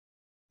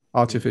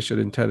artificial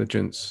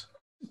intelligence,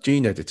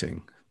 gene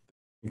editing,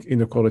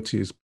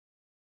 inequalities.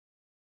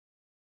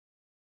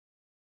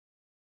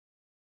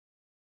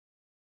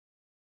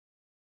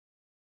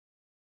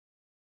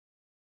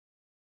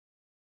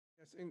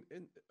 Yes,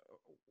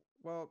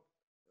 well,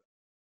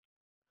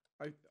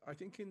 I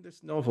think in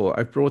this novel,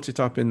 I brought it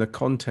up in the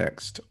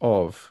context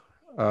of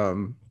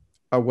um,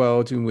 a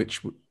world in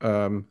which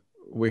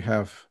we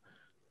have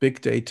big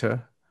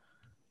data,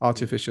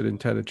 artificial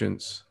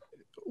intelligence.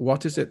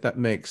 What is it that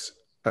makes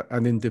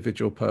an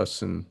individual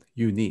person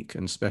unique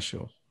and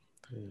special?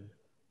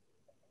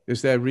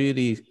 Is there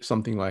really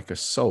something like a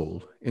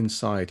soul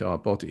inside our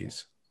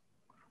bodies,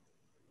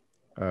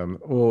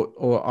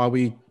 or are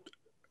we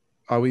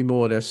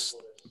more or less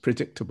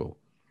predictable?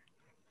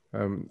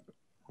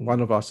 One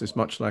of us is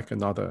much like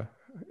another.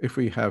 If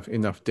we have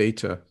enough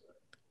data,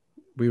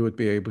 we would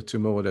be able to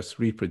more or less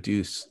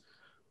reproduce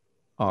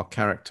our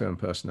character and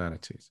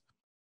personalities.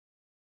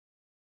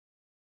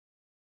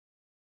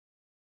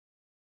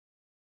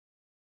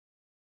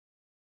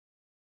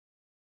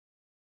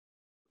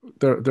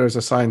 There's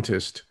a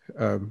scientist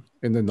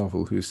in the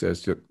novel who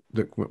says that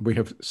we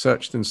have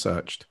searched and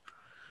searched.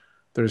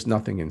 There is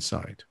nothing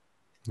inside.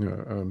 You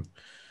know,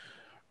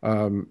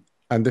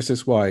 and this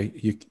is why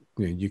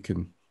you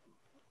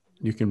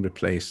can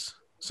replace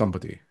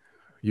somebody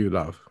you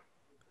love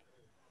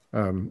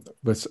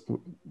with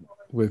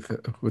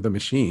with a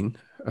machine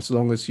as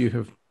long as you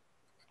have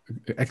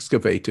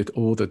excavated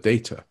all the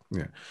data.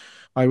 Yeah.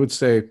 I would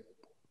say,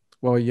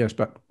 well, yes,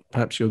 but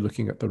perhaps you're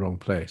looking at the wrong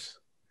place.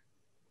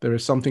 There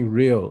is something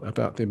real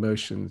about the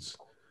emotions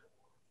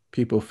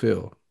people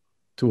feel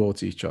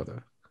towards each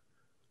other.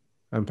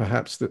 And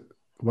perhaps that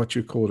what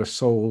you call a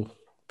soul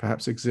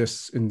perhaps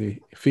exists in the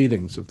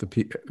feelings of the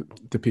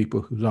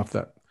people who love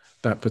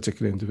that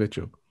particular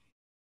individual.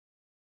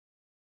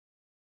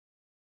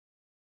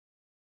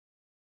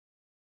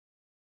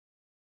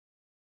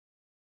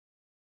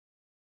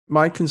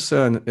 My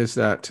concern is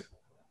that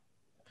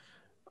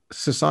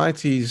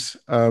societies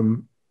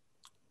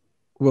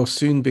will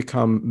soon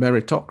become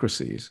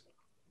meritocracies,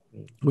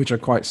 which are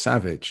quite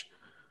savage.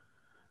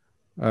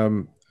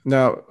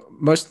 Now,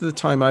 most of the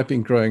time I've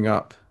been growing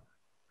up,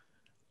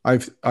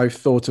 I've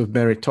thought of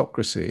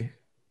meritocracy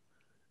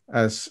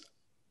as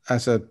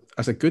as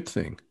a good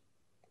thing.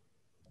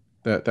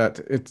 That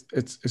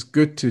it's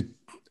good to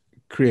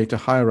create a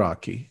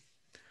hierarchy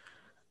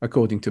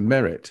according to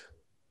merit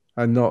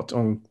and not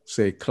on,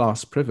 say,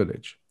 class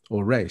privilege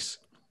or race.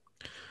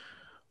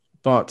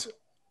 But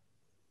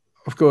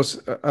of course,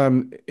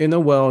 in a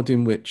world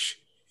in which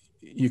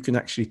you can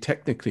actually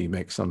technically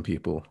make some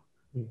people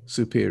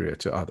superior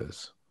to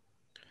others,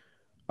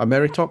 a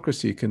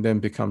meritocracy can then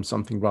become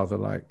something rather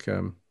like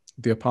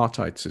the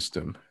apartheid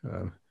system.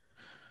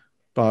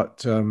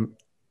 But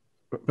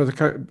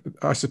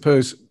I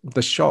suppose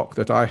the shock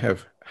that I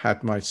have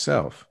had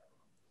myself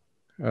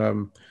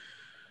um,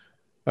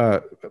 uh,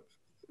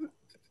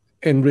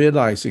 in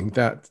realizing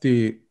that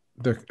the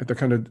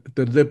kind of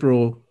the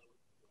liberal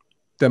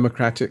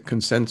democratic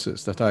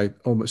consensus that I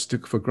almost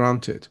took for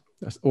granted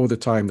all the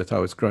time that I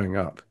was growing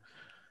up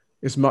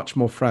is much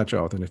more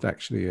fragile than it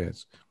actually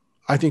is.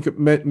 I think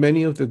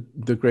many of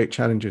the great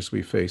challenges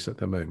we face at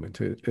the moment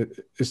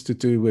is to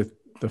do with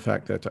the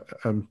fact that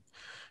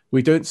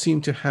we don't seem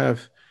to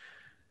have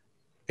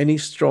any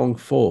strong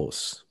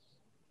force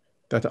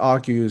that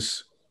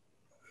argues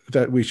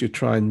that we should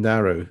try and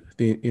narrow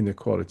the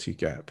inequality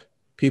gap.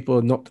 People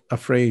are not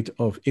afraid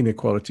of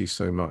inequality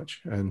so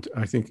much, and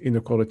I think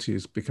inequality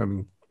is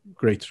becoming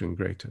greater and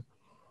greater.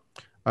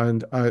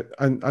 And I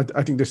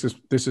think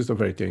this is a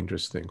very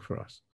dangerous thing for us.